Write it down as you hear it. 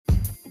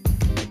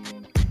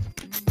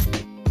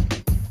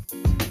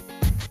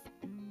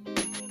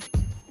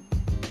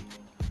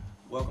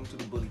to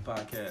the Bully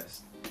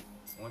Podcast.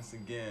 Once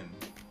again,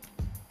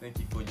 thank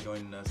you for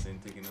joining us and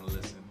taking a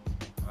listen.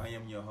 I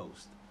am your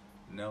host,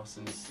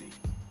 Nelson C.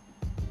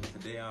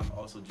 Today I'm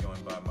also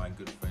joined by my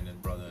good friend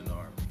and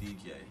brother-in-arms,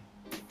 DJ.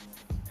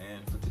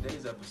 And for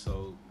today's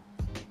episode,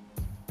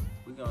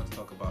 we're going to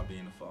talk about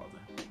being a father.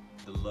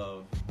 The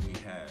love we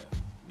have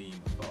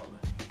being a father.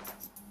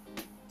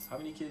 How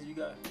many kids you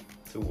got?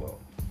 Two of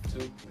them.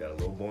 Two? Got a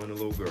little boy and a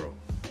little girl.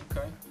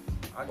 Okay.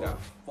 I got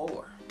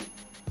four.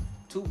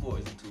 2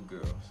 boys and 2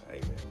 girls. Hey,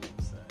 man.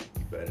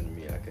 You better than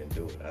me. I couldn't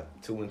do it.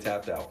 2 and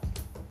tapped out.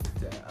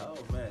 Oh,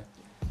 man.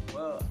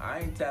 Well,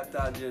 I ain't tapped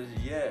out just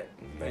yet.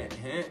 Hint,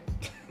 hint.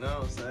 Know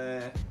what I'm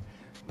saying?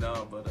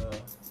 No, but,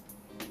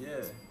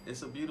 yeah.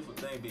 It's a beautiful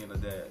thing being a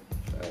dad.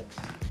 Facts.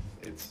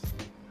 It's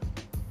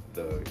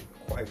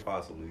quite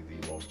possibly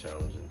the most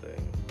challenging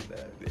thing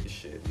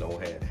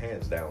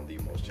hands down the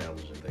most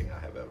challenging thing I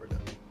have ever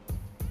done.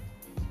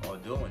 Or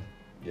doing.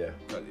 Yeah.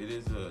 Because it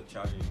is a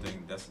challenging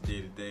thing. That's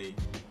day-to-day.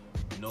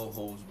 No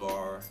holds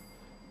bar.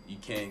 You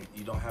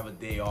don't have a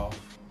day off.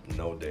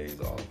 No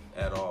days off.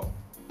 At all.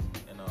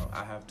 And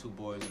I have 2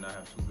 boys and I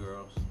have 2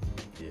 girls.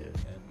 Yeah.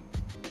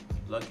 And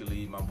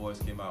luckily my boys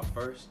came out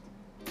first.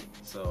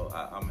 So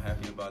I'm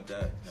happy about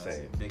that.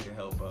 Same. They can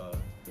help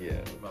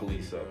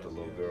police up the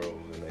little girls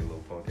and they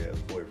little punk ass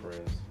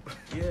boyfriends.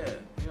 Yeah.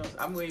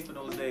 I'm waiting for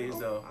those days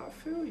though. I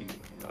feel you.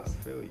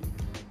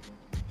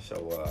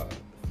 So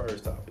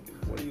first topic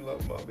is, what do you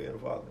love about being a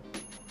father?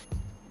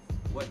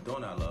 What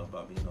don't I love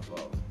about being a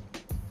father?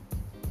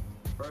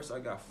 First, I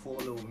got 4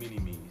 little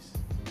mini-me's,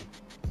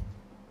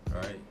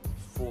 right?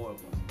 4 of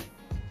them.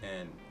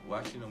 And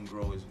watching them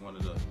grow is one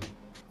of the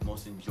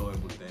most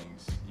enjoyable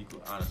things you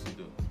could honestly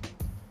do.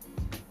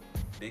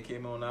 They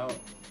came on out,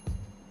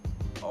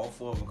 all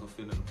 4 of them could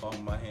fit in the palm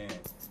of my hand.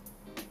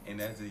 And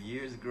as the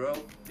years grow,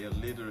 they're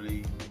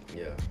literally,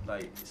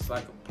 it's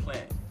like a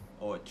plant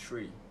or a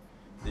tree.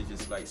 They're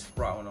just like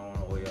sprouting on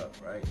the way up,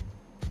 right?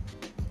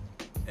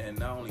 And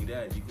not only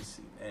that, you can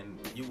see, and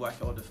you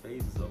watch all the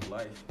phases of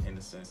life in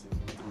a sense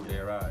through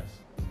their eyes.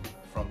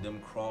 From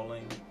them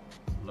crawling,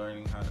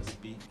 learning how to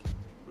speak,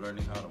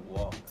 learning how to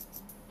walk,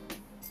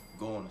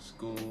 going to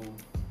school,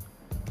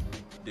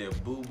 their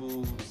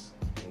boo-boos.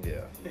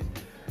 Yeah.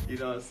 You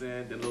know what I'm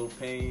saying? The little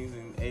pains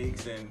and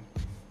aches, and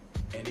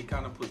it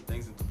kind of puts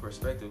things into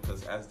perspective,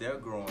 because as they're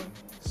growing,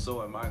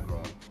 so am I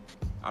growing.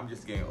 I'm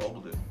just getting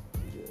older,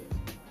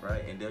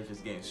 right? And they're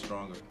just getting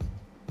stronger.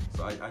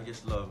 So I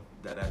just love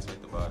that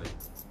aspect about it.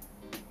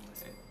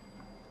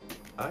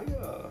 I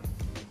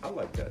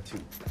like that too.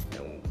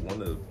 And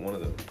one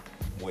of the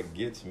what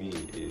gets me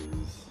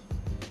is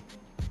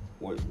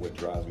what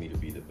drives me to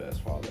be the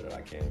best father that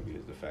I can be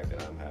is the fact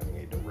that I'm having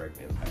a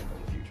direct impact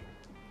on the future.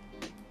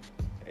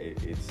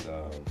 It's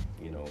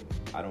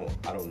I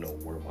don't know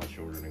where my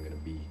children are going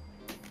to be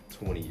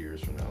 20 years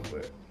from now,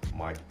 but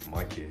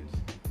my kids,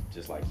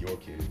 just like your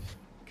kids,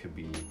 could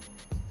be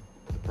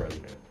the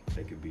president.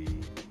 They could be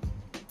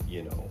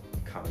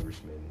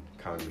congressmen,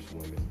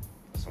 congresswomen,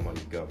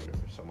 somebody's governor,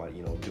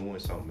 somebody, doing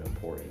something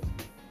important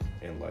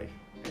in life.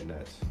 And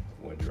that's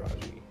what drives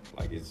me.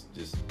 Like,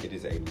 it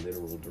is a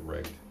literal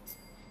direct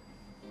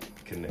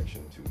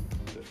connection to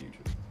the future.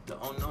 The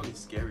unknown is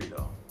scary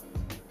though.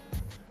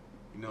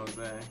 You know what I'm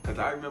saying? Because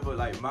I remember,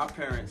 like, my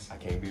parents. I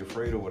can't be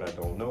afraid of what I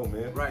don't know,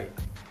 man. Right.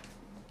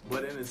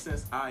 But in a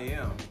sense, I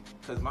am.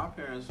 Because my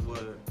parents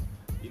were,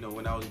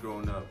 when I was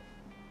growing up,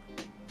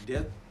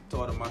 their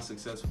thought of my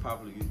success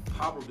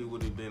probably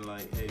would have been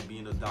like, hey,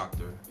 being a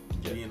doctor,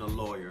 being a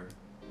lawyer,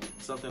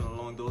 something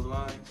along those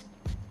lines.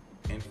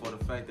 And for the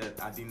fact that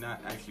I did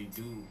not actually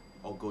do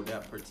or go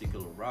that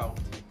particular route,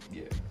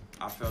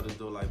 I felt as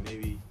though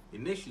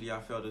initially I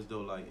felt as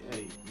though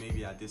hey,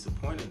 maybe I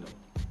disappointed them.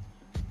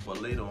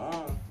 But later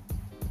on,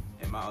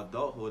 in my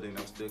adulthood, and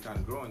I'm still kind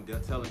of growing, they're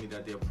telling me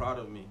that they're proud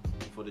of me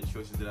for the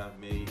choices that I've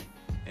made,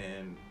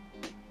 and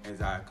as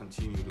I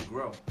continue to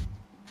grow.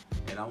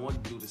 And I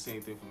want to do the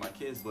same thing for my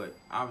kids, but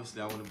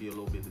obviously I want to be a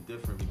little bit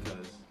different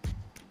because,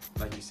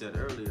 like you said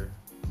earlier,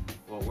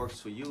 what works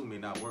for you may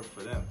not work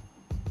for them.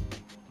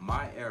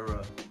 My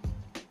era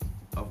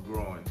of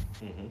growing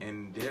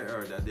and their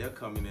era that they're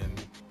coming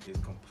in is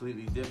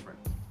completely different.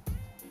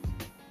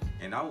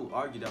 And I will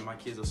argue that my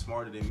kids are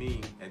smarter than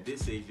me at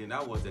this age than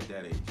I was at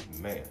that age.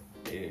 Man,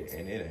 it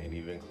ain't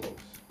even close.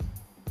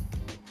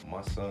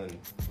 My son,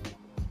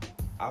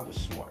 I was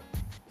smart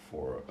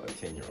for a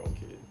 10-year-old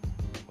kid,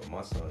 but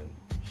my son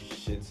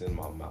shits in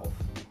my mouth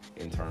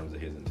in terms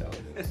of his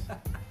intelligence.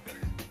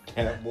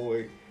 That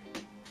boy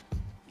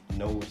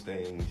knows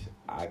things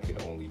I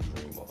could only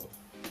dream of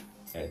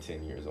at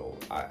 10 years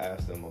old. I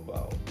asked him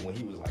about, when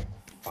he was like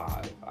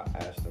 5, I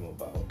asked him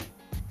about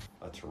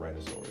a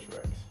Tyrannosaurus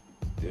Rex.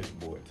 This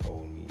boy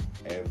told me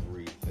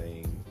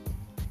everything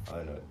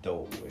an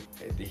adult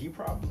would. He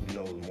probably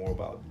knows more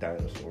about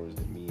dinosaurs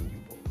than me and you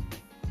both.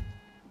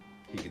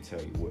 He could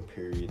tell you what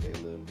period they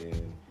lived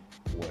in,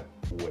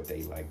 what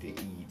they like to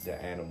eat,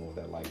 the animals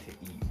that like to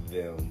eat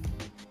them,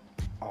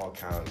 all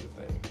kinds of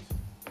things.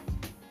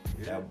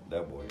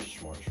 That boy is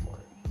smart.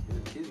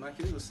 My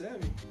kids are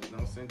savvy. You know what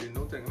I'm saying? They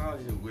know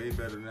technology way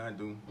better than I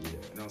do. Yeah. You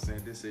know what I'm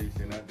saying? This age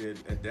than I did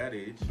at that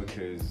age.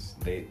 Because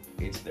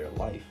it's their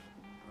life.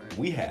 Right.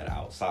 We had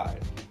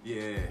outside.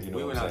 Yeah. You know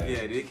we what went I'm out.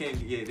 saying?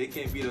 Yeah, they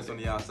can't beat us on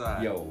the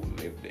outside. Yo,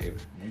 if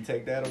we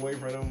take that away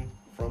from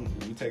them,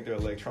 we take their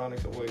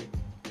electronics away,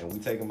 and we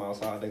take them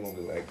outside, they're gonna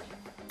be like,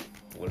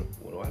 what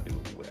do I do?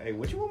 Hey,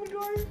 what you want me to do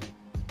out here?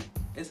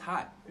 It's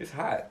hot. It's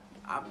hot.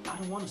 I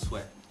don't want to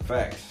sweat.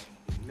 Facts.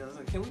 You know,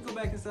 like, can we go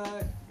back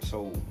inside?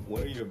 So,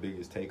 what are your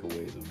biggest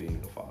takeaways of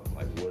being a father?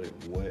 Like,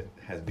 what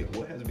has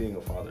being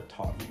a father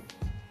taught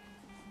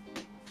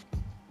you?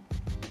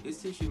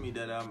 It's teaching me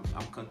that I'm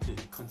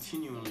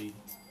continually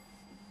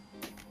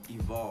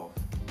evolve,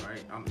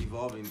 right? I'm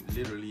evolving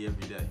literally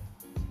every day.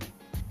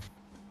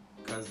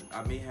 Because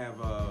I may have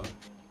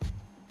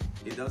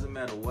it doesn't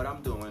matter what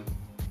I'm doing,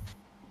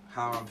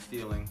 how I'm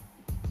feeling,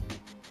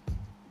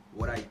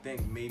 what I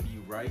think may be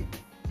right,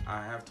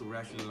 I have to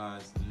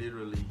rationalize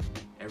literally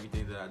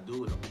everything that I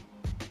do with them.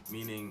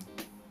 Meaning,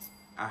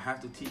 I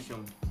have to teach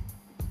them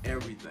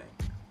everything.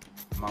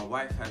 My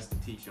wife has to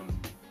teach them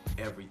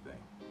everything.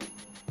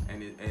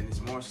 And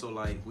it's more so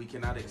like we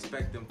cannot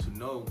expect them to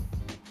know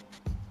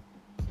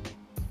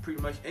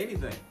pretty much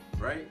anything,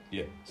 right?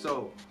 Yeah.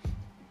 So,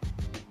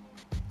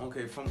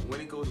 okay, from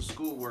when it goes to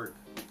schoolwork,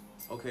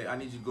 okay, I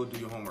need you to go do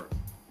your homework.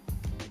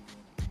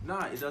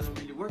 Nah, it doesn't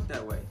really work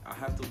that way.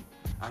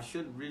 I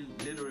should really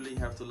literally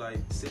have to like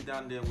sit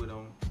down there with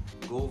them,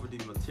 go over the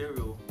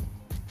material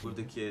with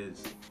the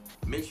kids,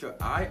 make sure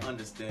I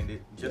understand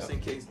it just in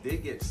case they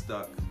get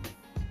stuck,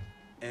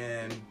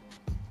 and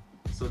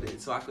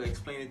so I could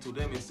explain it to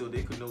them and so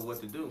they could know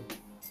what to do.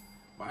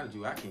 Mind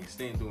you, I can't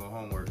stand doing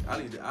homework.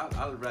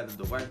 I'd rather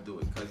the wife do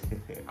it because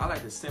I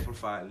like to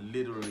simplify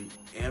literally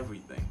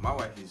everything. My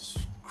wife is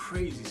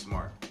crazy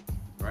smart,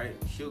 right?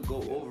 She'll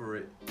go over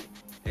it.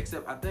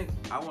 Except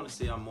I want to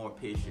say I'm more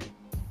patient,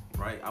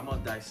 right? I'm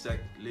gonna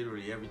dissect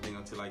literally everything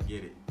until I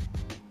get it.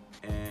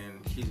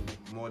 And she's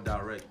more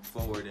direct,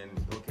 forward, and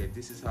okay,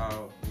 this is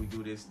how we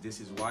do this. This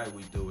is why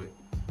we do it.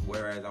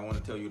 Whereas I want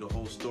to tell you the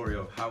whole story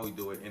of how we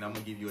do it, and I'm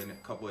gonna give you a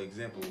couple of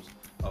examples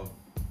of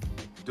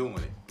doing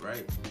it,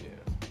 right?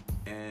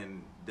 Yeah.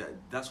 And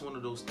that's one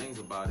of those things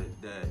about it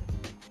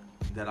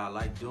that I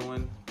like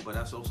doing, but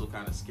that's also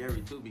kind of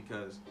scary too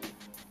because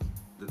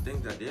the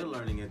things that they're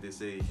learning at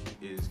this age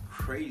is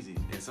crazy,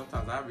 and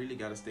sometimes I really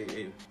gotta stay,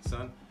 hey,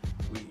 son,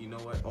 you know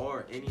what?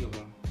 Or any of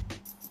them,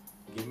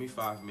 give me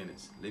 5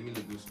 minutes. Let me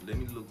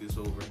look this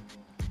over.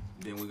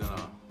 Then we're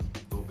gonna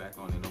go back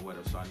on it or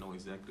whatever, so I know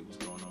exactly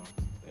what's going on.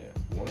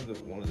 Yeah. One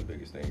of the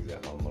biggest things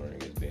that I'm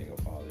learning as being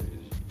a father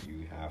is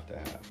you have to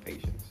have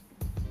patience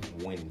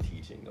when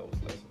teaching those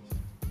lessons.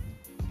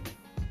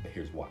 And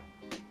here's why.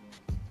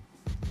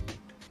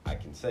 I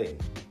can say,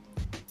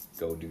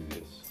 go do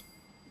this.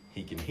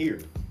 He can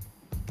hear,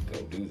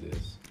 go do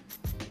this.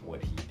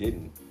 What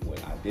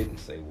I didn't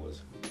say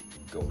was,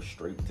 go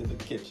straight to the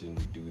kitchen,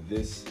 do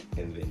this,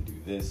 and then do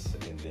this,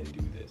 and then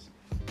do this.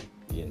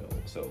 You know,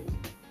 so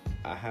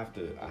I have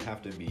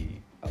to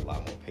be a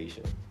lot more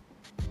patient.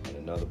 And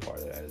another part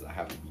of that is I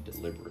have to be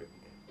deliberate,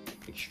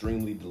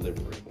 extremely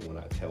deliberate when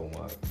I tell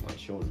my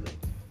children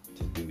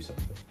to do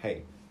something.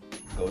 Hey,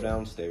 go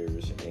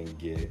downstairs and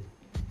get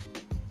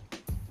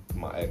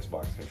my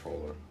Xbox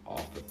controller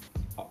off the.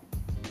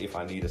 If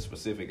I need a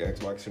specific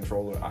Xbox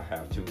controller, I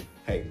have to.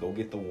 Hey, go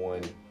get the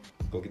one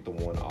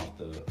off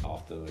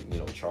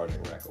the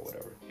charging rack or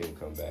whatever. He'll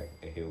come back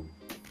and he'll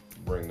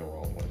bring the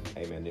wrong one.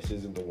 Hey man, this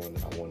isn't the one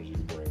I wanted you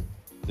to bring.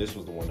 This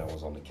was the one that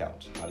was on the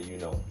couch. How do you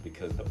know?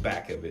 Because the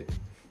back of it,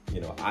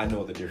 I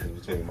know the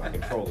difference between my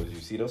controllers. You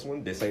see this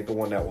one? This ain't the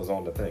one that was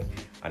on the thing.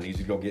 I need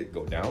you to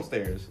go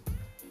downstairs,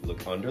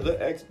 look under the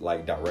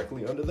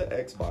directly under the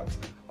Xbox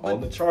on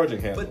the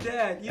charging handle. But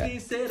Dad, you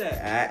didn't say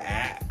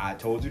that. I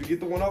told you to get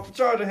the one off the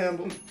charging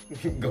handle.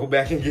 Go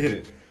back and get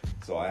it.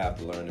 So I have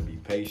to learn to be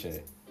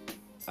patient.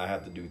 I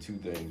have to do two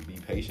things: be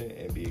patient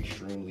and be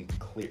extremely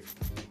clear.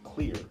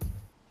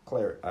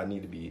 I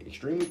need to be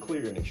extremely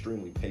clear and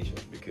extremely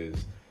patient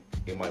because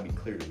it might be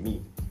clear to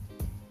me.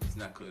 It's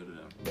not clear to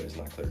them. But it's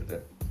not clear to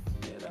them.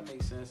 Yeah, that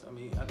makes sense. I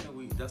mean, I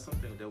think that's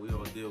something that we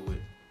all deal with.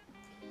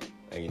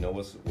 And you know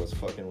what's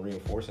fucking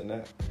reinforcing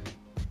that?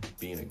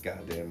 Being a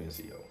goddamn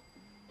NCO.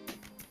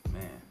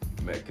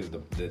 Man, because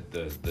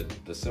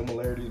the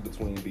similarities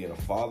between being a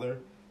father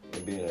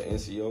and being an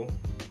NCO,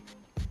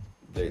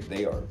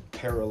 they are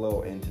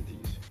parallel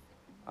entities.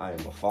 I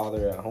am a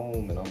father at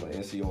home and I'm an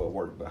NCO at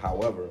work. But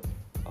however,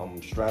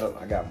 I'm straddled.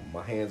 I got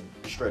my hands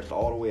stretched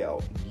all the way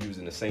out,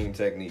 using the same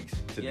techniques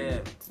to do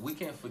it. We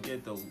can't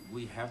forget though.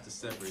 We have to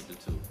separate the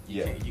two.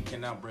 You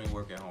cannot bring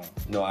work at home.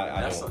 No,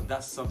 I don't.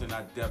 That's something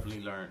I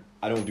definitely learned.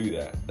 I don't do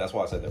that. That's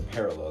why I said they're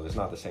parallel. It's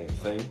not the same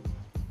thing,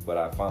 but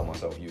I find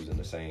myself using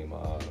the same,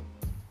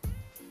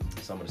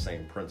 some of the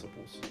same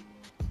principles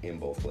in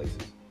both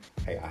places.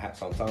 Hey,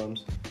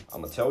 sometimes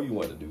I'm gonna tell you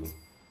what to do,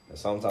 and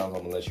sometimes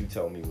I'm gonna let you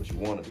tell me what you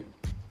want to do.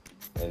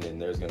 And then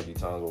there's gonna be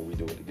times where we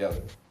do it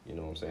together. You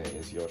know what I'm saying?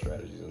 NCO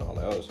strategies and all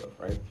that other stuff,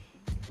 right?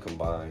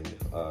 Combined,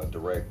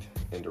 direct,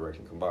 indirect,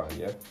 and combined,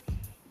 yeah?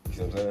 You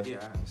see what I'm saying?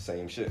 Yeah.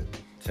 Same shit.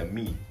 To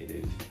me, it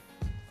is.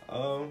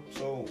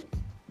 So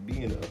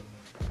being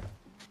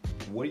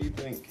what do you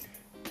think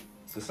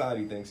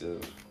society thinks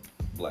of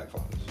black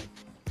fathers?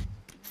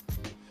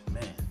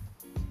 Man,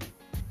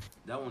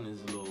 that one is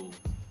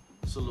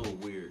it's a little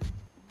weird.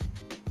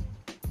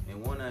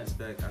 In one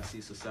aspect, I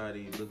see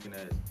society looking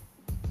at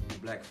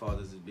black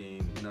fathers as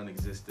being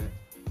non-existent.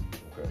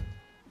 Okay.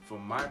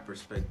 From my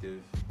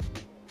perspective,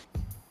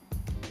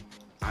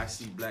 I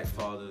see black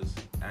fathers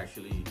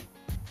actually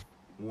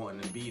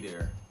wanting to be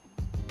there,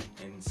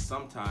 and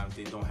sometimes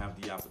they don't have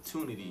the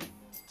opportunity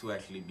to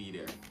actually be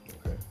there.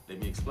 Okay. Let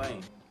me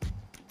explain.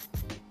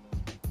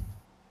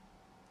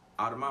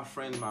 Out of my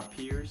friends, my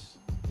peers,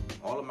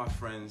 all of my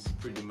friends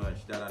pretty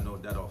much that I know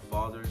that are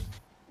fathers,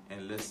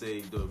 and let's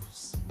say the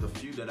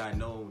few that I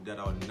know that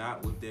are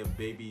not with their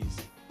babies,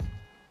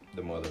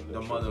 The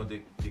mother of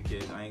the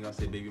kids, I ain't gonna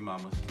say baby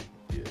mamas,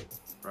 Yeah.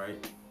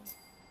 right?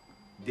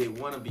 They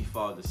want to be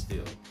fathers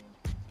still,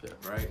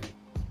 Yeah. right?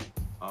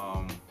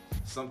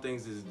 Some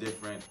things is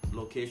different.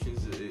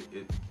 Locations,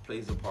 it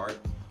plays a part,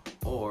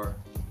 or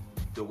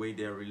the way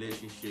their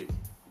relationship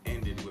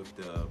ended with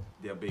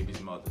their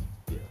baby's mother.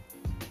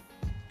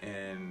 Yeah.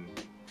 And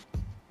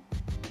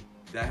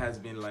that has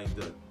been like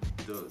the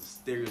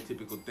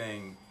stereotypical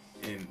thing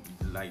in,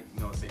 like, you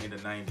know what I'm saying, in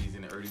the 90s,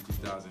 in the early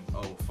 2000s.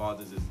 Oh,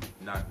 fathers is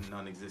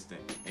non-existent.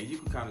 And you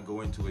can kind of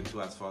go into it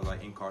too, as far as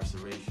like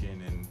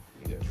incarceration and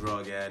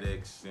drug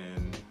addicts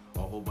and a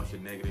whole bunch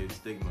of negative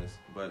stigmas.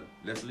 But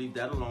let's leave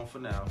that alone for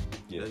now.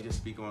 Yeah. Let's just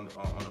speak on the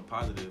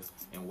positive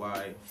and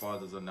why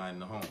fathers are not in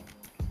the home.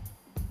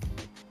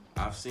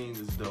 I've seen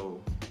as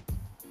though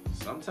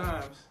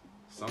sometimes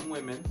some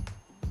women,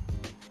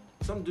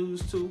 some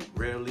dudes too,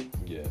 rarely,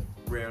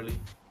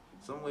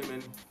 some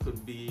women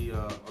could be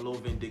a little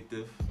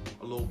vindictive,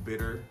 a little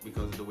bitter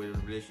because of the way the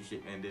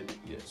relationship ended.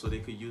 Yeah. So they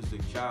could use the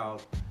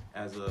child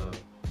as a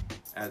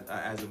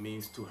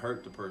means to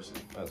hurt the person.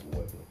 As a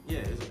weapon.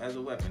 Yeah, as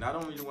a weapon. I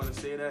don't really want to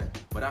say that,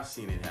 but I've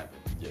seen it happen.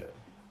 Yeah.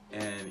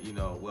 And, you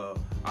know, well,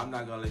 I'm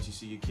not going to let you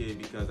see your kid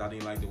because I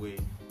didn't like the way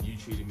you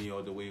treated me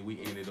or the way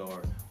we ended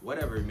or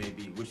whatever it may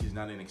be, which is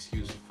not an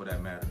excuse for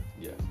that matter.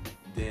 Yeah.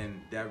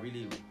 Then that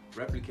really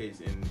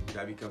replicates and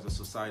that becomes a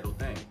societal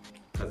thing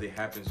because it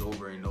happens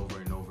over and over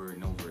and over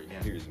and over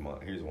again. Here's one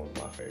of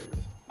my favorites.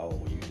 Oh,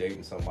 when you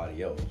dating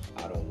somebody else,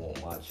 I don't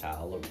want my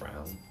child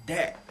around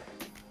that.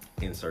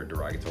 Insert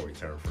derogatory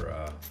term for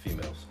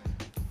females.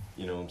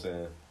 You know what I'm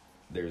saying?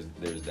 There's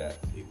that.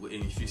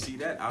 And if you see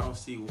that, I don't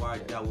see why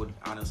that would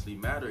honestly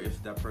matter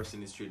if that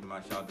person is treating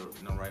my child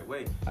in the right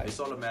way. It's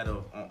all a matter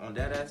of, on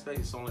that aspect,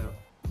 it's all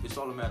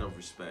a matter of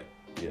respect.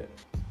 Yeah.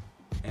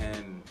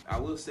 And I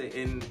will say,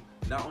 and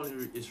not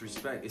only it's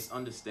respect, it's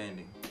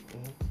understanding. Mm-hmm.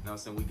 You know what I'm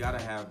saying? We gotta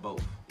have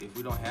both. If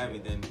we don't have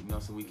it, then, you know what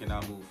I'm saying, we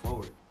cannot move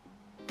forward.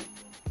 You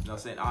know what I'm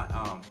saying?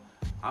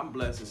 I'm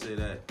blessed to say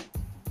that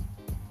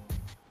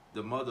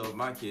the mother of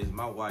my kids,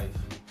 my wife,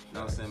 you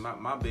know what I'm saying,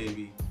 my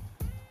baby,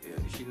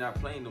 she not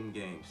playing them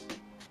games.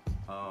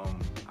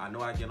 I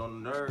know I get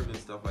on the nerve and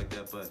stuff like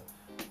that, but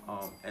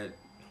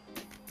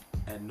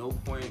at no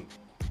point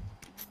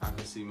I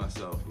could see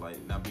myself like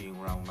not being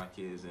around with my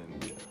kids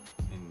and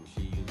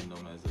she using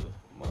them as a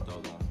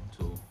doggone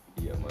tool.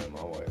 Yeah, man,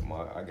 my wife, I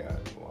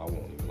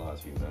won't even lie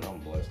to you, man. I'm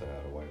blessed to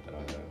have the wife that I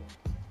have.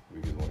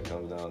 Because when it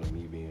comes down to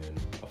me being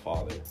a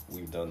father,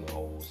 we've done the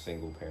whole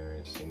single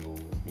parent,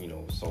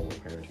 solo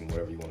parenting,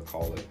 whatever you want to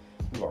call it.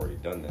 We've already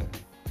done that.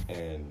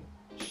 And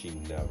she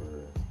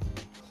never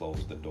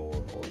closed the door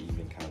or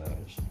even kind of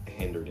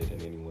hindered it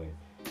in any way.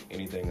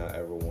 Anything I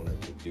ever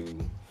wanted to do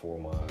for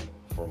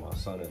my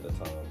son at the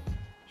time,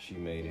 she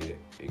made it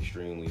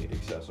extremely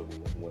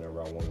accessible.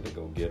 Whenever I wanted to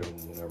go get him,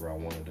 whenever I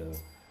wanted to,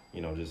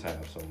 just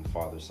have some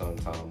father-son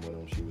time with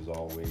him, she was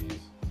always,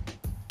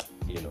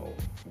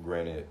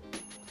 granted,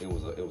 it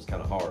was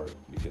kind of hard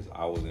because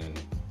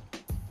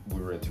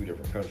we were in two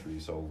different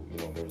countries, so,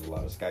 there was a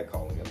lot of Skype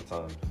calling at the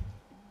time.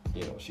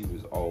 She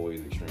was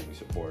always extremely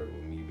supportive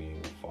of me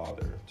being a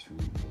father to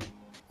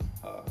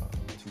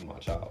my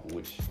child,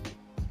 which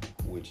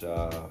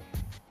I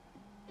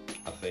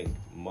think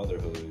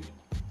motherhood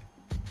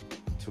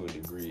to a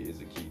degree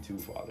is a key to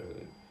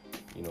fatherhood.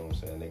 You know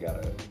what I'm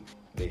saying?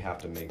 They have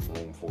to make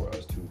room for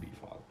us to be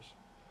fathers.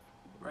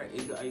 Right.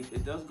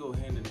 It does go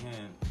hand in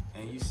hand,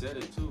 and you said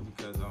it too,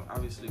 because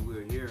obviously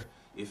we're here.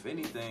 If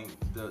anything,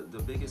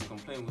 the biggest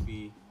complaint would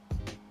be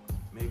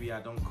maybe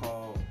I don't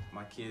call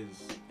my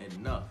kids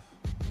enough.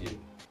 Yeah.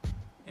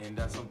 And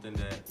that's something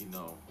that,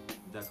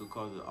 that could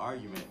cause an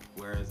argument.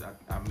 Whereas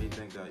I may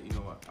think that,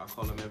 I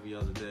call them every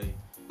other day,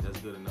 that's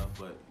good enough,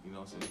 but,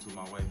 to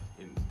my wife,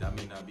 and that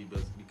may not be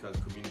because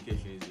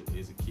communication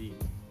is a key.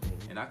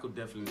 Mm-hmm. And I could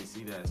definitely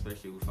see that,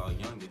 especially with our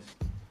youngest,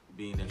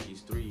 being that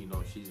she's 3,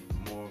 she's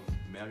more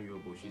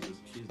malleable.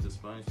 She's the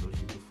sponge, so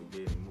she could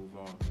forget and move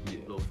on a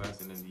little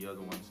faster than the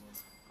other ones.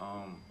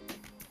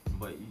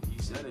 But you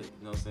said it,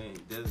 saying?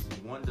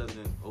 One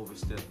doesn't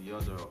overstep the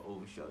other or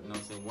overshut.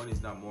 Saying? One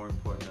is not more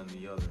important than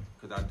the other.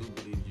 Because I do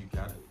believe you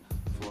got it.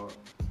 For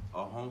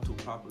a home to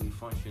properly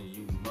function,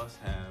 you must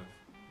have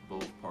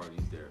both parties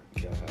there.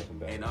 You gotta have some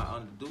balance. And I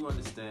do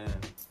understand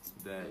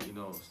that, you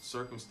know,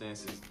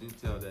 circumstances do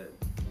tell that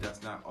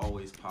that's not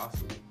always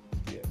possible.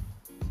 Yeah.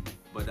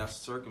 But that's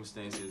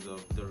circumstances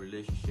of the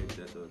relationship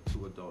that the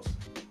two adults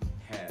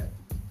had.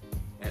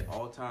 At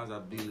all times, I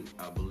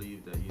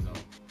believe that, you know,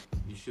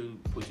 you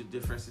should put your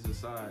differences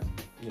aside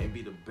and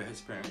be the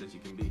best parent that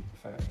you can be.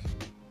 Facts.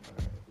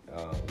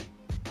 All right.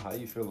 How do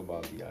you feel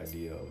about the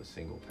idea of a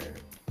single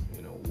parent?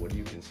 You know, what do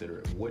you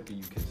consider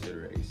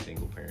a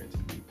single parent to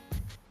be?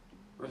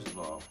 First of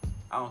all,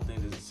 I don't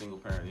think there's a single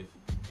parent.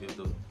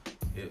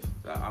 If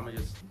I'm gonna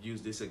just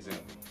use this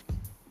example,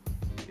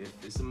 if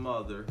it's a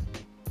mother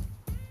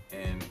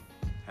and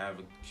have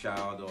a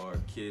child or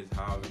kids,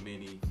 however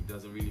many, it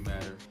doesn't really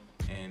matter,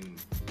 and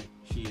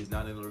she is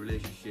not in a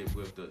relationship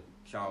with the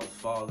child's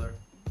father,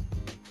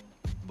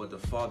 but the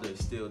father is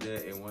still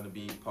there and want to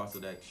be part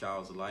of that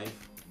child's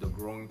life, the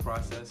growing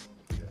process,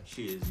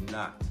 she is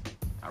not.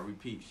 I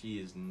repeat, she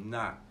is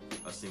not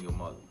a single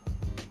mother.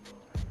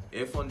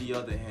 If, on the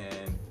other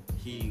hand,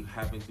 he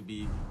happens to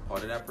be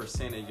part of that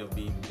percentage of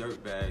being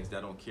dirtbags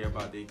that don't care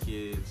about their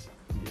kids,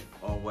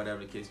 or whatever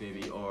the case may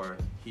be, or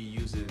he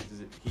uses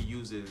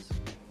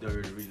the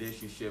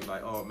relationship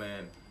like, oh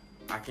man,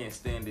 I can't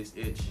stand this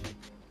itch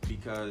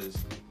because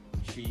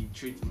she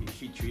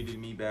treated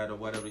me bad, or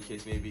whatever the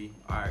case may be.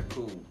 All right,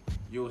 cool.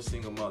 You're a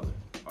single mother.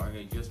 All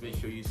right, just make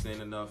sure you send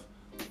enough.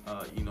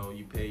 You know,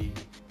 you pay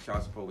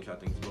child support, which I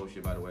think is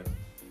bullshit, by the way.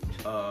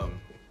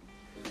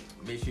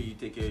 Make sure you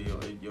take care of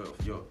your you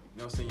know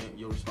what I'm saying,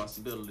 your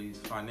responsibilities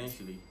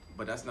financially,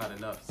 but that's not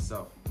enough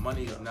itself.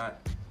 Money is not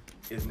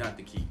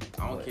the key.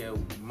 I don't care.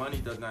 Money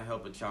does not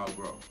help a child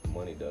grow.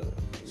 Money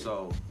doesn't.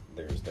 So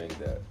there's things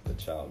that the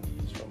child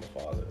needs from a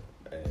father,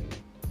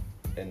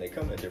 and they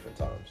come at different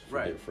times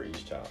for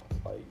each child.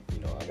 Like, you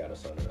know, I got a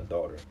son and a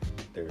daughter.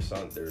 There's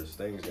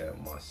things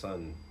that my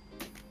son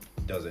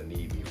doesn't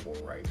need me for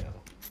right now,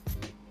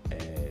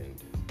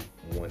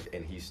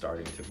 and he's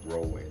starting to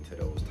grow into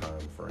those time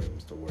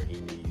frames to where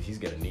he's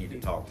gonna need to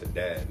talk to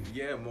dad.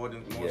 Yeah, more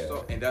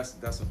so, and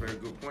that's a very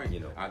good point.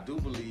 You know, I do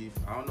believe,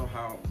 I don't know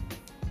how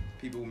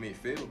people may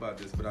feel about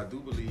this, but I do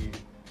believe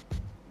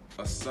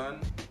a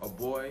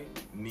boy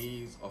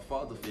needs a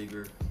father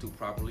figure to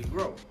properly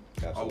grow.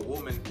 Absolutely. A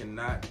woman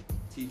cannot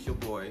teach a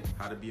boy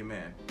how to be a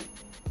man.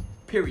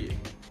 Period.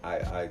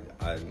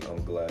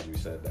 I'm glad you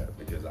said that,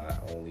 because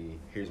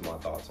here's my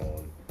thoughts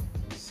on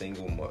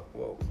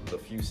the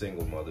few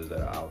single mothers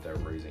that are out there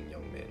raising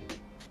young men.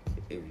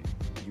 If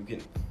you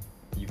can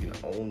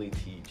only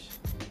teach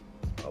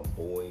a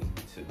boy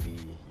to be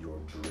your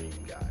dream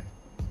guy.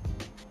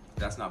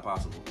 That's not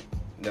possible.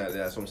 No,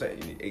 that's what I'm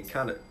saying. It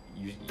kind of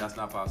that's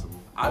not possible.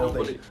 I don't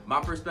believe.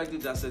 My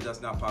perspective, that says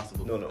that's not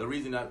possible. No. The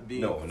reason that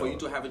being for you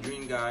to have a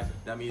dream guy,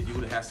 that means you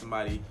would have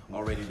somebody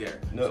already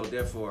there. No. So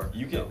therefore,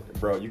 you can,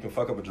 you can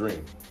fuck up a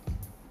dream.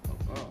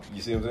 Oh.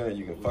 You see what I'm saying?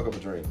 You can fuck up a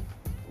dream,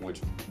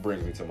 which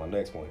brings me to my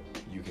next point.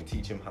 You can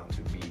teach him how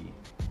to be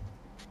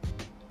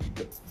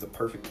the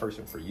perfect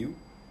person for you,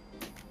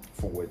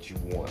 for what you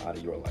want out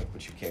of your life,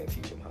 but you can't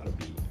teach him how to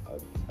be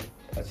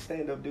a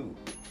stand-up dude.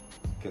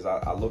 Because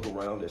I look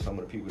around at some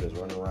of the people that's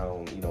running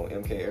around, you know,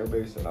 MK Air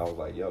Base, and I was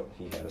like, yo,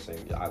 he had a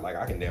single.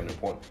 I can damn near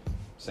point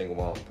single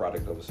mom,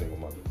 product of a single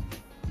mother,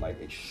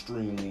 like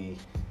extremely,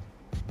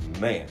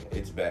 man,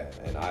 it's bad.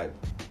 And dad.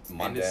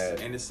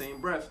 In the same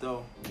breath,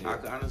 though, I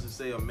can honestly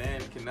say a man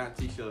cannot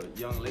teach a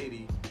young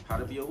lady how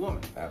to be a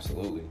woman.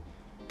 Absolutely.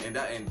 And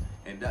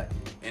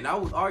I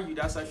would argue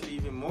that's actually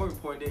even more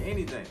important than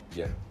anything.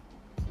 Yeah.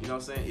 You know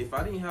what I'm saying? If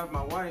I didn't have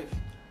my wife,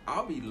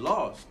 I'll be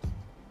lost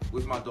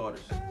with my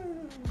daughters.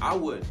 I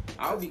would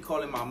be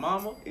calling my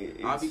mama.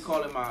 I'll be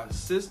calling my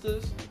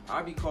sisters.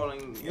 I'll be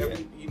calling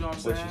every. You know what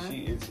I'm saying? But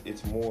you see,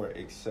 it's more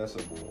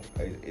accessible.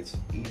 It's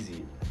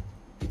easier.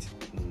 It's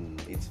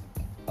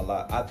a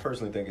lot. I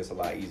personally think it's a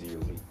lot easier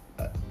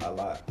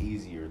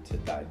to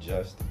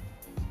digest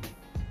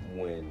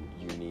when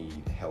you need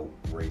help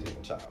raising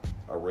a child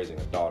or raising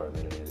a daughter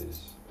than it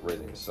is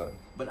raising a son.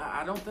 But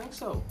I don't think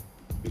so.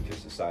 Because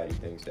society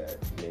thinks that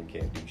men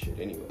can't do shit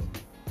anyway.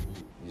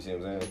 You see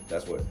what I'm saying?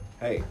 That's what.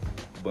 Hey,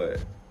 but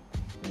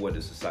what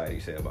does society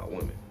say about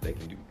women? They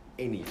can do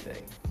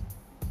anything,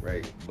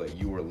 right? But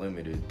you are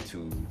limited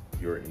to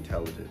your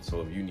intelligence.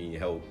 So if you need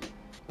help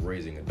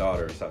raising a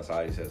daughter,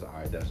 society says, all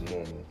right, that's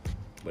normal.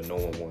 But no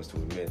one wants to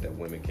admit that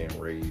women can't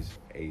raise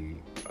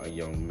a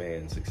young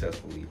man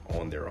successfully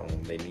on their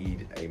own. They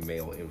need a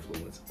male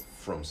influence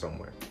from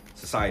somewhere.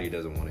 Society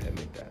doesn't want to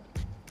admit that.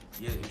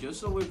 Yeah, just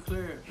so we're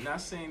clear,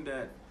 not saying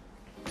that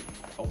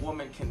a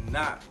woman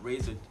cannot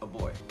raise a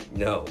boy.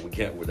 No, we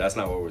can't. That's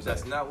not what we're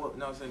saying.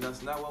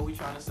 That's not what we're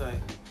trying to say.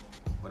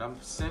 What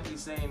I'm simply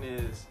saying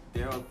is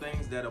there are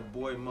things that a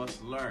boy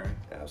must learn.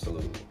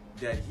 Absolutely.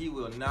 That he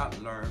will not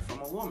learn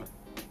from a woman.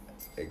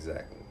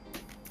 Exactly.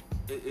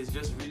 It's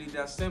just really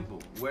that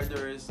simple.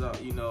 Whether it's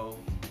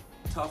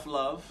tough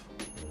love,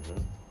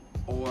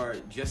 or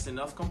just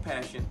enough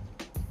compassion,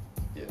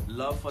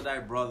 love for thy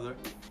brother.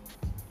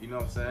 You know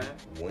what I'm saying?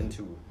 When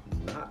to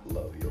not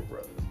love your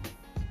brother.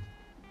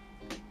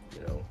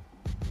 You know,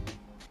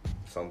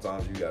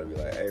 sometimes you gotta be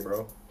like, hey,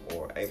 bro,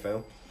 or hey,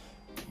 fam,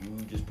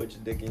 you just put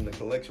your dick in the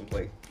collection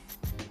plate.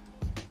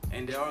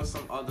 And there are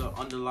some other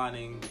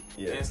underlining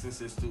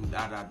instances too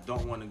that I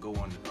don't want to go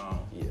on.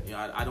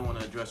 I don't want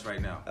to address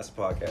right now. That's a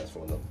podcast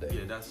for another day.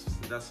 Yeah,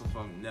 that's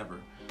from never.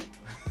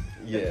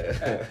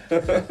 Yeah.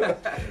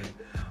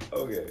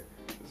 Okay.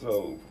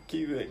 So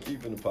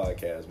keeping the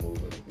podcast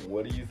moving.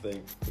 What do you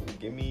think?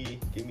 Give me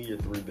your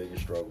 3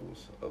 biggest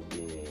struggles of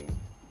being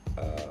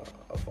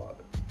a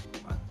father.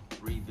 My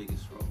 3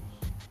 biggest struggles.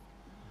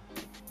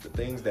 The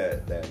things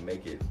that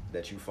make it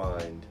that you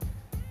find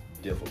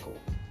difficult.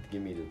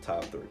 Give me the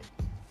top 3.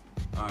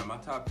 All right, my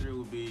top 3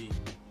 would be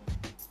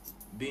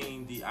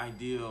being the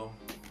ideal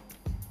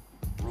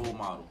role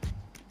model.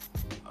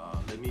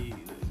 Let me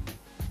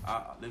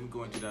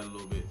go into that a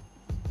little bit.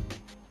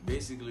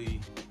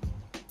 Basically,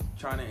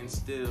 trying to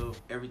instill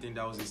everything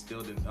that was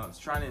instilled in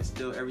trying to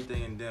instill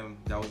everything in them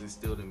that was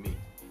instilled in me.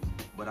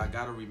 But I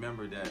gotta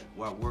remember that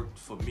what worked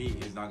for me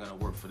is not gonna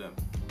work for them.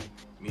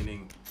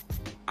 Meaning,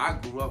 I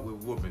grew up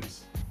with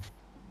whoopings.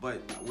 But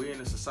we're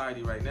in a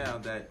society right now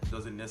that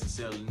doesn't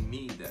necessarily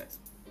need that.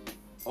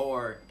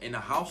 Or in a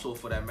household,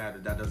 for that matter,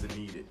 that doesn't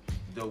need it.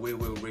 The way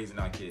we're raising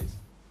our kids.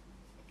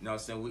 You know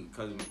what I'm saying?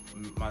 Because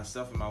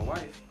myself and my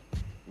wife,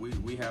 we're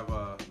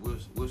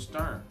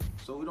stern.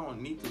 So we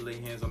don't need to lay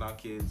hands on our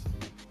kids.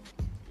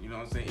 You know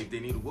what I'm saying? If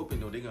they need a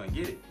whooping, though, they're going to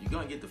get it. You're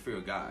going to get the fear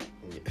of God.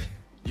 Yeah.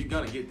 You're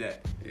going to get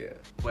that. Yeah.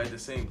 But at the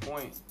same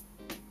point,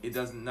 it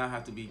does not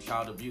have to be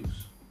child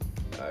abuse.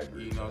 I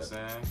agree. You know what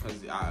I'm saying?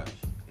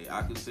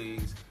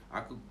 Because I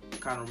could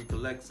kind of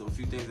recollect a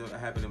few things that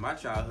happened in my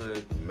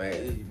childhood.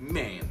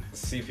 Man.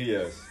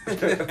 CPS.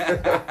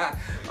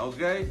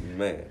 Okay?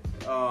 Man.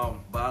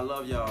 But I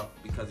love y'all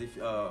because if,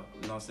 you know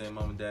what I'm saying,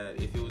 Mom and Dad,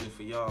 if it wasn't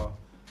for y'all,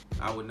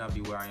 I would not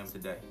be where I am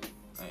today.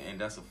 And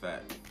that's a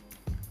fact.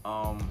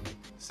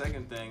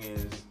 Second thing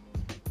is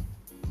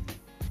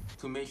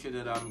to make sure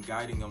that I'm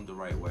guiding them the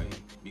right way,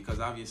 because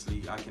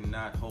obviously I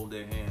cannot hold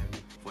their hand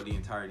for the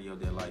entirety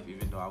of their life,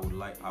 even though I would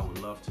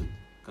love to.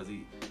 Because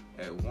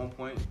at one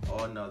point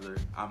or another,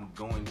 I'm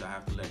going to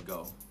have to let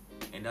go.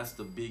 And that's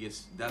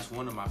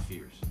one of my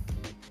fears.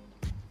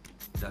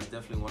 That's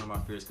definitely one of my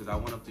fears, because I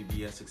want them to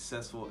be as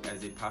successful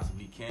as they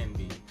possibly can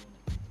be.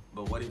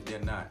 But what if they're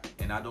not?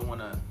 And I don't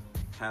want to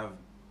have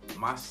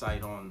my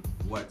sight on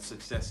what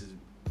success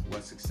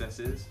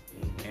is,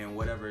 and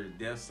whatever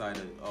their side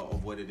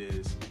of what it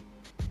is.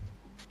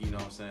 You know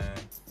what I'm saying?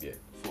 Yeah.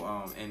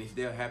 And if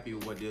they're happy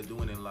with what they're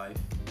doing in life,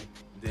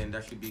 then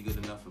that should be good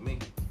enough for me.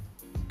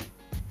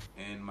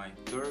 And my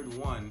third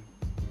one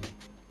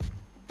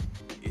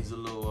is a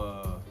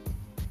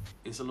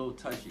little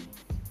touchy.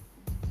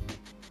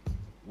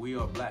 We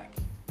are black,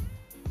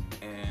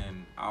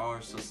 and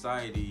our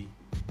society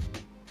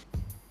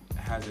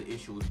has an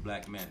issue with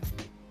black men.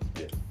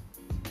 Yeah.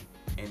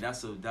 And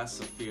that's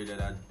a fear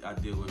that I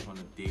deal with on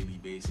a daily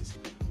basis.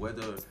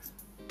 Whether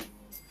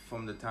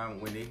from the time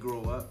when they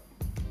grow up,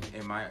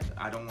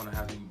 I don't want to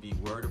have to be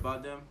worried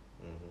about them,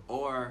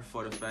 or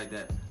for the fact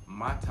that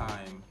my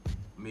time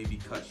may be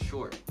cut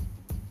short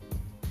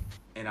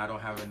and I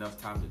don't have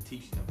enough time to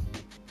teach them.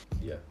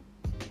 Yeah.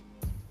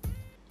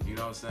 You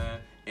know what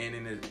I'm saying?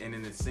 And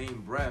in the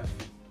same breath,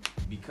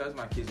 because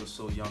my kids are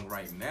so young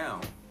right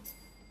now,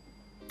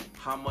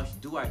 how much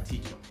do I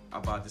teach them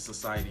about the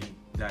society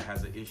that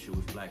has an issue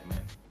with black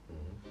men?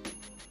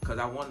 Because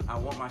I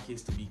want my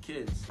kids to be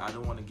kids. I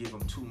don't want to give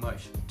them too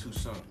much too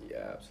soon.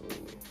 Yeah,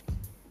 absolutely.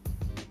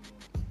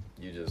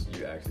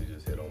 You actually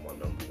just hit on my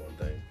number one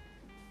thing.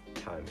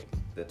 Timing.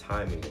 The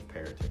timing of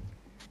parenting.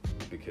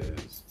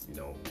 Because, you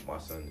know, my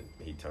son,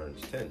 he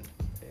turns 10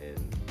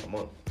 in a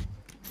month.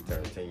 He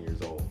turns 10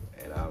 years old.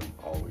 And I'm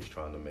always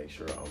trying to make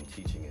sure I'm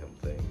teaching him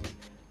things.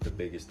 The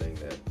biggest thing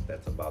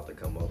that's about to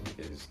come up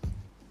is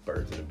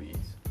birds and the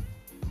bees.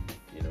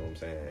 You know what I'm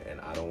saying?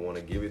 And I don't want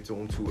to give it to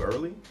him too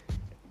early,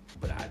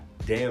 but I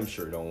damn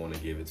sure don't want to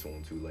give it to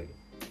him too late.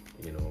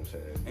 You know what I'm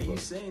saying? And you're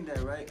saying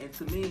that, right? And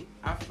to me,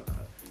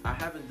 I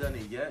haven't done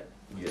it yet,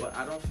 but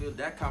I don't feel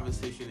that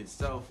conversation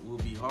itself will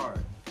be hard.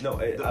 No,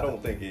 I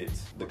don't think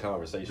it's the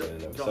conversation in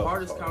itself. The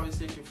hardest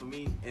conversation for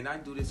me, and I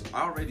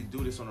already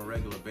do this on a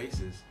regular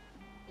basis,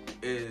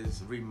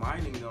 is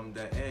reminding them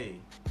that, hey,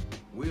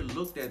 we're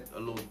looked at a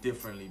little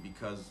differently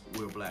because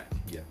we're black.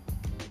 Yeah.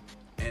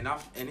 And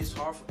it's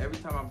hard every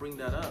time I bring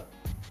that up.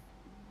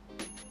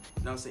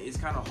 You know what I'm saying? It's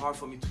kind of hard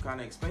for me to kind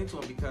of explain to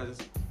them because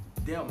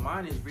their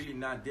mind is really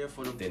not there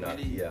for them to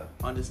really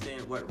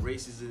understand what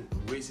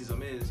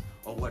racism is,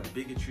 or what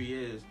bigotry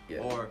is,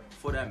 or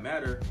for that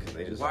matter,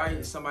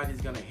 why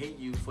somebody's gonna hate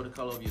you for the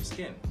color of your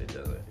skin. It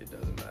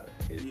doesn't matter.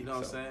 You know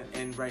what I'm saying?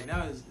 And right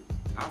now,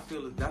 I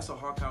feel that's a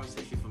hard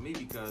conversation for me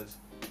because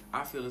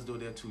I feel as though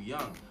they're too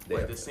young. But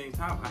at the same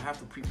time, I have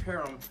to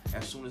prepare them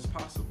as soon as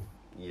possible.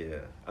 Yeah,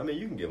 I mean,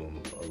 you can give them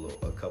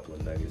a couple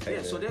of nuggets.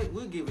 Hey, so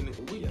we're giving it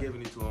to them.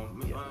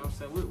 You know what I'm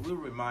saying? We're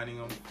reminding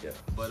them. Yeah.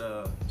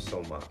 But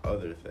so my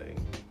other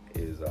thing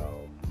is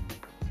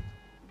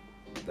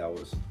that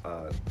was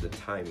the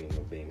timing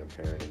of being a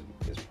parent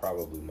is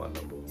probably my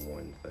number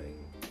one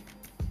thing.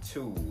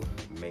 2,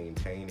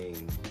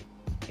 maintaining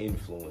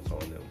influence on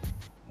them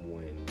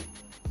when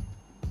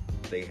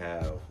they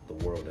have the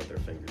world at their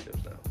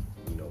fingertips now.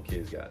 You know,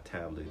 kids got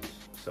tablets,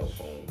 cell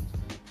phones,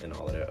 and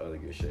all of that other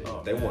good shit.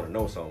 If they want to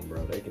know something,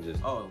 bro, they can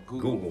just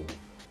Google.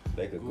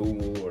 They could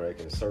Google, or they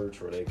can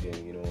search, or they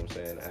can, you know what I'm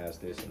saying,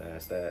 ask this and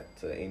ask that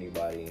to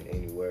anybody and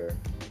anywhere.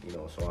 You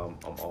know, so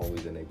I'm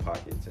always in their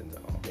pockets and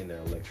in their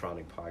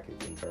electronic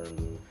pockets in terms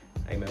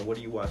of, hey man, what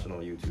are you watching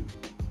on YouTube?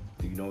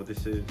 Do you know what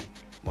this is?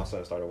 My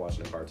son started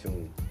watching a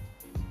cartoon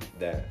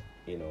that,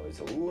 you know, it's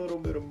a little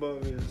bit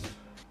above his,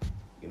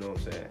 you know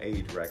what I'm saying,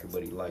 age bracket,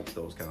 but he likes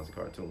those kinds of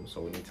cartoons.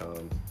 So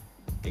anytime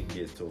it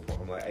gets to a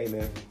point, I'm like, hey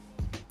man,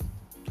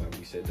 time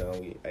we sit down,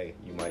 hey,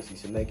 you might see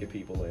some naked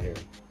people in here.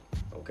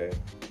 Okay,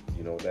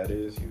 you know what that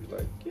is? He was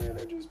like, yeah,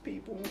 they're just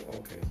people.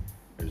 Okay,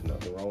 there's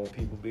nothing wrong with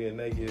people being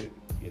naked.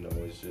 You know,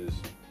 it's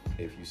just,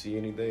 if you see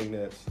anything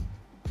that's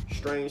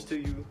strange to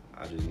you,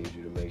 I just need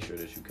you to make sure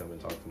that you come and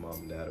talk to mom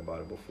and dad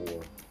about it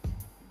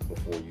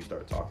before you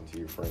start talking to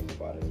your friends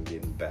about it and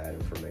getting bad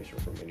information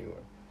from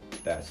anywhere.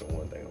 That's the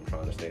one thing I'm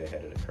trying to stay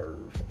ahead of the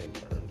curve in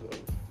terms of,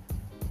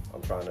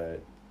 I'm trying to,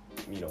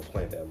 you know,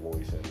 plant that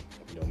voice and,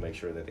 you know, make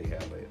sure that they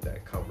have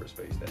that comfort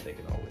space that they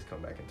can always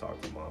come back and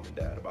talk to mom and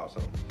dad about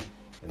something.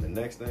 And the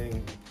next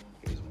thing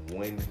is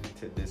when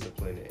to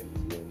discipline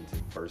and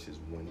versus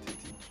when to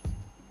teach.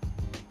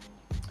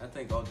 I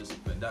think all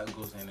discipline, that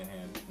goes hand in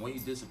hand. When you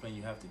discipline,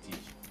 you have to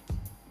teach.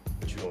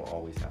 But you don't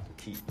always have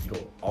to teach. You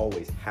don't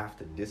always have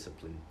to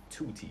discipline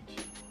to teach.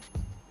 You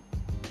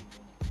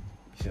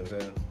see what I'm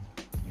saying?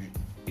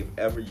 If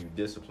ever you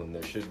discipline,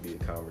 there should be a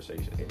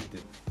conversation.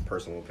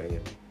 Personal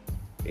opinion.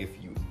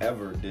 If you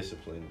ever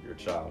discipline your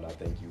child, I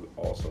think you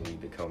also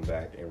need to come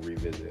back and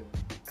revisit,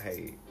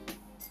 hey,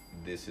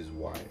 this is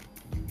why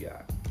you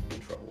got in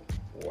trouble,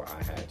 or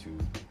I had to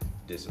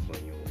discipline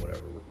you in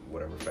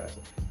whatever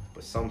fashion.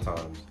 But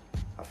sometimes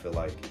I feel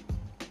like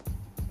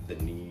the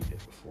need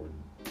for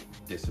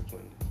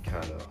discipline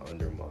kind of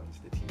undermines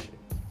the teaching.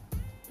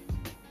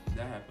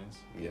 That happens.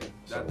 Yeah.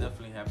 That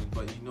definitely happens.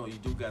 But you know, you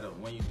do gotta,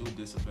 when you do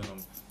discipline them,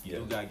 you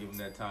do gotta give them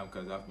that time,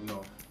 because you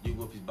know, you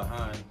whoop his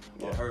behind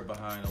or hurt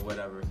behind or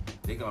whatever,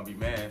 they're gonna be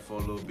mad for a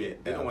little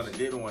bit. They don't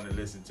want to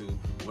listen to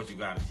what you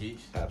gotta teach.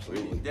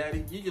 Absolutely. Really,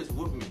 Daddy, you just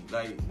whooped me.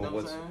 Like, you know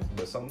what I'm saying?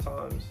 But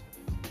sometimes,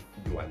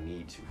 do I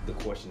need to? The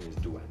question is,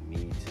 do I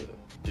need to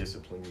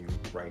discipline you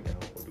right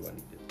now, or do I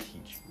need to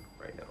teach you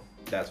right now?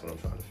 That's what I'm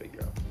trying to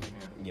figure out.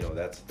 Yeah. You know,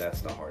 that's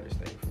the hardest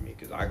thing for me,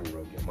 because I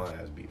grew up getting my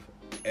ass beat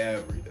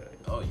every day.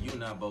 Oh, you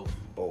and I both.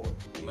 Boy.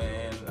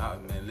 Man,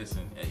 man,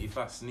 listen, if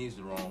I sneeze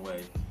the wrong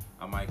way,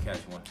 I might catch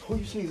one. Who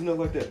you sneezing up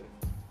like that?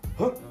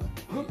 Huh?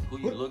 Who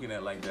you looking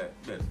at like that?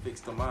 Better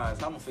fix them eyes.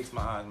 How I'm gonna fix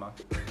my eyes, man?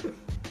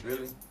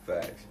 Really?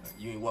 Facts.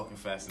 You ain't walking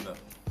fast enough.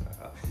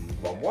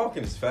 I'm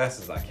walking as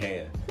fast as I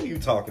can. Who you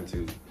talking to?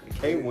 You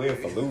can't win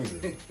for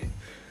losing.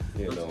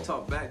 Don't you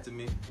talk back to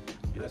me.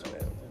 Yes,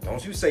 ma'am.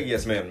 Don't you say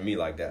yes, ma'am to me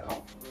like that.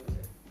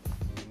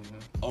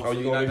 Oh, so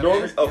you gonna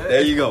ignore me? Oh,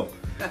 there you go.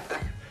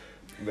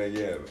 But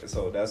yeah,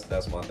 so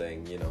that's my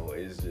thing, you know,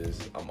 it's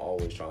just, I'm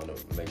always trying to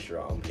make sure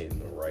I'm hitting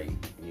the right,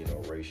 you know,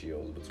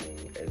 ratios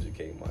between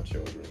educating my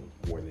children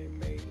where they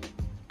may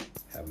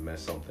have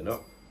messed something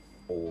up,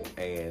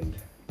 and,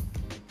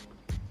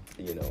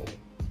 you know,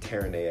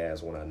 tearing their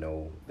ass when I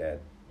know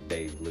that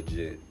they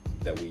legit,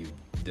 that we've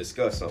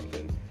discussed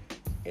something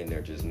and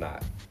they're just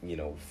not, you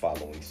know,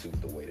 following suit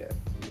the way that,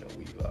 you know,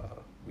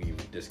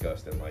 we've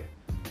discussed in life.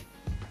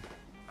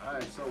 All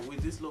right, so with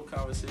this little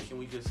conversation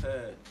we just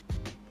had,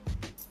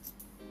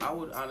 I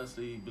would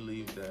honestly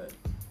believe that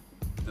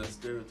the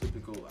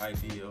stereotypical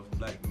idea of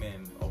black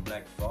men or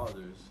black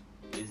fathers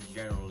is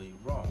generally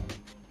wrong.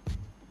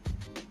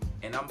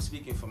 And I'm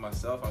speaking for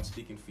myself, I'm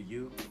speaking for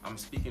you, I'm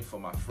speaking for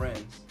my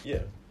friends. Yeah.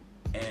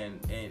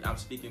 And I'm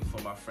speaking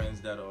for my friends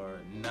that are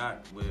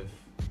not with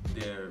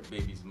their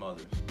baby's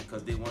mothers,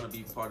 because they want to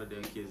be part of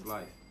their kid's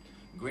life.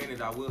 Granted,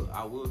 I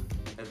will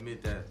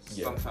admit that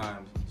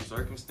sometimes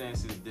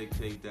circumstances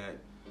dictate that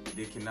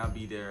they cannot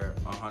be there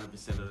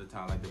 100% of the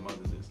time like the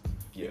mothers is.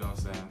 You know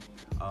what I'm saying?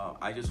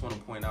 I just want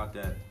to point out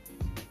that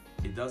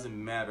it doesn't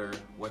matter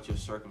what your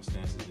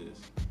circumstances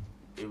is.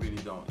 It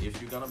really don't. If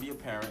you're gonna be a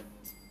parent,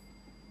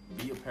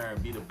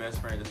 be the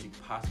best parent that you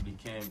possibly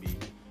can be.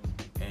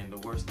 And the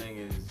worst thing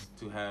is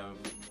to have,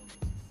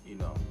 you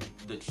know,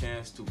 the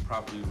chance to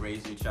properly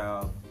raise your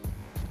child,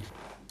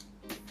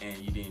 and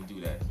you didn't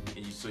do that.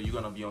 And so you're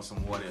gonna be on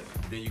some what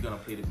if. Then you're gonna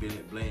play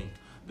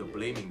the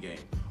blaming game.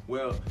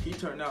 Well, he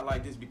turned out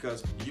like this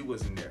because you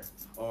wasn't there,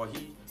 or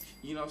he.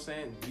 You know what I'm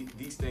saying?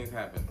 These things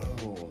happen.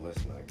 Oh,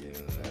 let's not get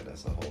into that.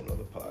 That's a whole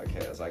nother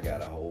podcast. I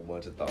got a whole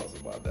bunch of thoughts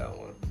about that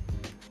one.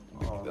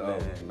 Oh,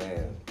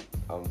 man.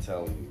 I'm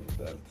telling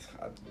you that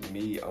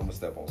I'm gonna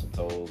step on some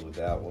toes with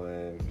that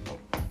one.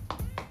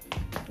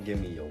 Give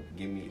me,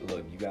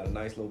 look, you got a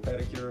nice little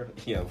pedicure?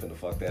 Yeah, I'm finna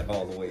fuck that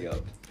all the way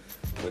up.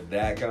 With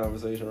that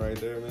conversation right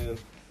there, man.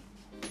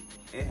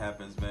 It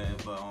happens, man.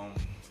 But,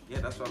 yeah,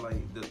 that's why,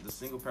 like, the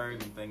single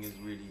parenting thing is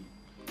really,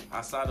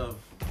 outside of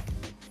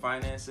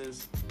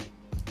finances,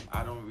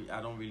 I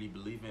don't really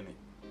believe in it,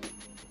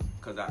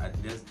 because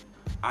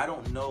I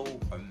don't know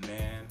a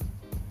man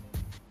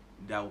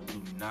that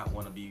do not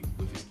want to be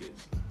with his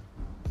kids.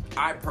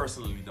 I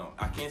personally don't.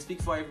 I can't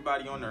speak for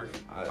everybody on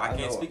earth. I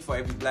can't speak for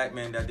every black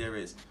man that there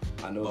is.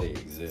 I know they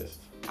exist.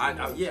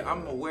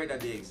 I'm aware that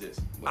they exist.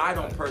 But I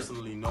don't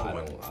personally know one.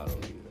 I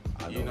don't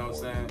either. You know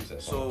what I'm saying?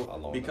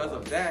 So because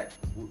of that,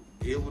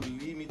 it would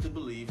lead me to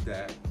believe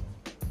that,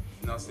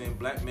 you know what I'm saying,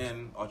 black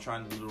men are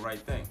trying to do the right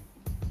thing.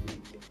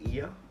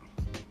 Yeah.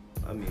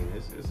 I mean,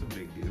 it's a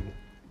big deal.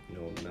 You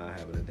know, not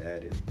having a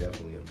dad is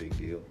definitely a big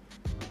deal.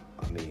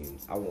 I mean,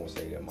 I won't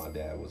say that my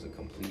dad was a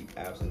complete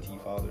absentee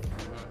father,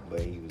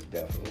 but he was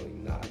definitely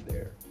not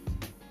there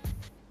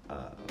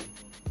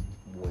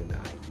when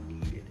I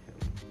needed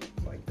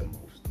him, like the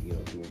most. You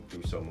know,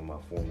 through some of my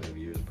formative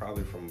years,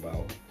 probably from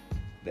about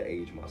the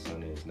age my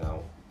son is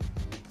now,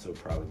 to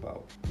probably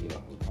about, you know,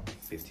 I was about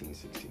 15,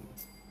 16.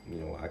 You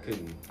know, I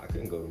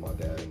couldn't go to my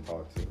dad and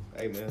talk to,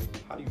 hey man,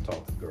 how do you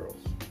talk to girls?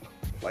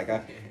 Like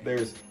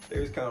there's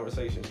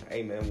conversations.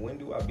 Hey man, when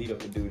do I beat up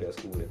the dude at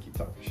school that keep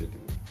talking shit to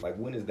me? Like,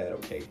 when is that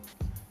okay?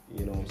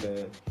 You know what I'm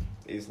saying?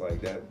 It's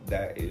like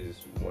that is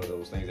one of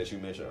those things that you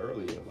mentioned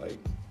earlier, like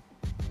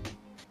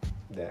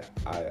that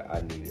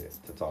I needed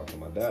to talk to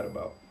my dad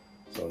about.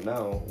 So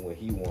now when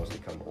he wants to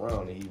come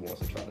around and he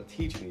wants to try to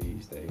teach me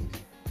these things,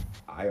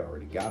 I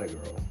already got a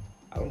girl.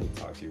 I don't need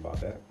to talk to you about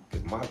that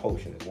because my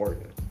potion is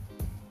working.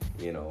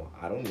 You know,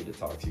 I don't need to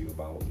talk to you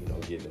about, you know,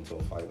 getting into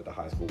a fight with a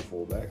high school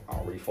fullback. I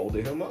already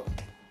folded him up.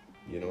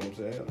 You know what I'm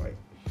saying? Like,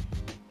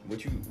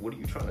 what are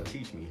you trying to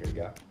teach me here,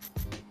 guy?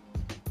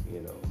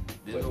 You know.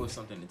 There's always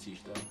something to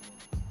teach, though.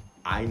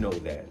 I know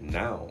that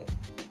now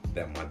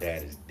that my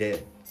dad is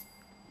dead.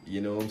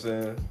 You know what I'm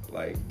saying?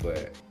 Like,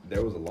 but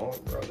there was a long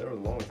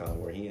time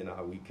where he and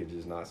I, we could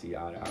just not see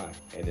eye to eye.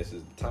 And this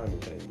is the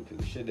timing thing, because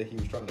the shit that he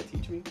was trying to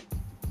teach me,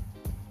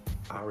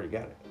 I already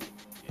got it.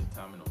 Yeah,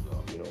 timing was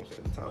off. You know what I'm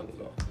saying? The timing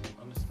was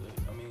off. Understood.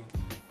 I mean,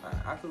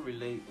 I could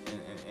relate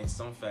in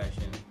some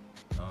fashion.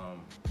 You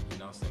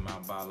know what I'm saying? My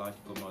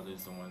biological mother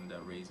is the one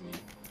that raised me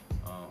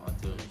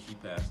until she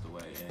passed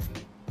away.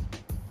 And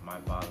my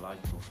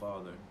biological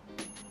father,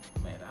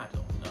 man, I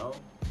don't know.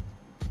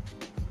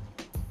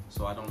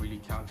 So I don't really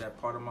count that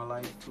part of my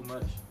life too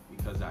much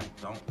because I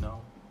don't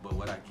know. But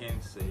what I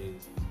can say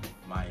is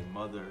my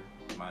mother,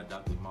 my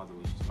adopted mother,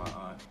 which is my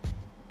aunt,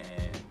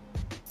 and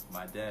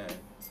my dad,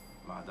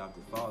 my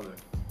adopted father,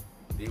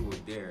 they were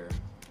there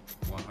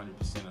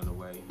 100% of the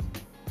way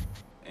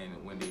and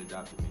when they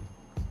adopted me.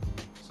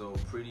 So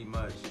pretty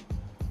much,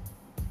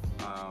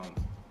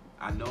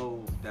 I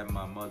know that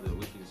my mother,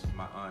 which is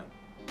my aunt,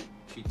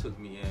 she took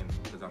me in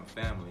because I'm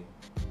family.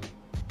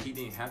 He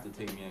didn't have to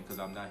take me in because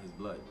I'm not his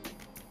blood,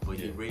 but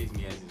he raised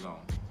me as his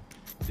own.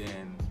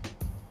 Then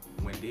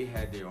when they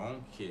had their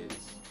own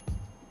kids,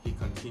 he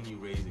continued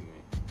raising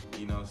me.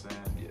 You know what I'm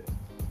saying? Yeah.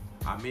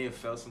 I may have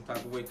felt some type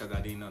of way because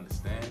I didn't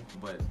understand,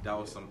 but that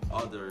was some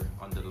other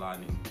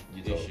underlying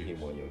You issues. told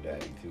him on your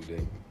daddy too,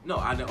 didn't you? No,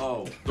 I know.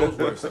 Oh, those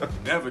words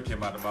never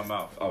came out of my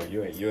mouth. Oh,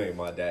 you ain't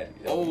my daddy.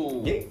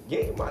 Oh, you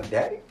ain't my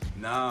daddy.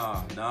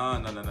 Nah.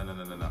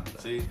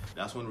 See,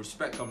 that's when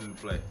respect comes into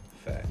play.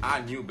 Fact.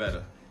 I knew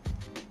better,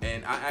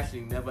 and I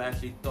never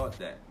thought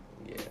that.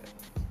 Yeah.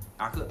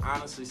 I could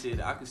honestly say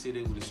that. I could say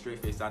that with a straight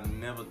face. I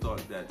never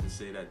thought that to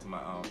say that to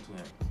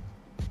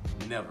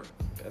him. Never.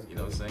 That's you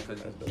know what I'm saying?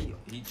 Because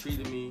he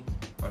treated me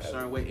a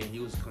certain way, and he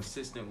was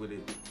consistent with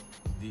it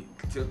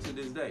till to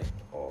this day.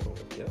 All the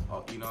way, yeah.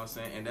 You know what I'm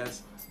saying? And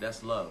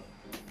that's love,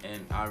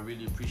 and I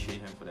really appreciate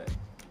him for that.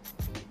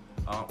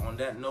 On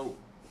that note,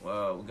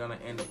 we're gonna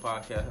end the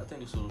podcast. I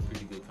think this was a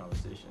pretty good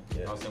conversation. Yeah.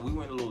 You know what I'm saying? We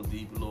went a little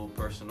deep, a little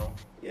personal.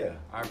 Yeah.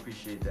 I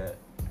appreciate that.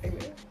 Hey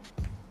man,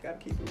 gotta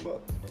keep it a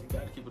buck. You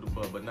gotta keep it a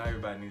buck, but not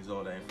everybody needs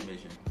all that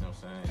information. You know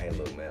what I'm saying? Hey,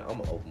 look, man, I'm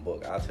an open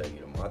book. I'll tell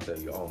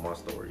you all my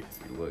stories.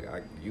 Look,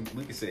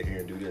 we can sit here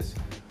and do this,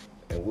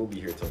 and we'll be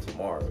here till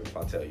tomorrow if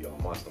I tell you all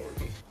my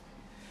stories.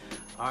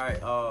 All right.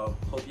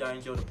 Hope y'all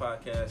enjoy the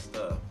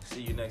podcast.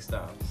 See you next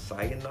time.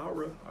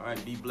 Sayonara. All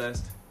right. Be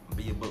blessed.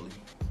 Be a bully.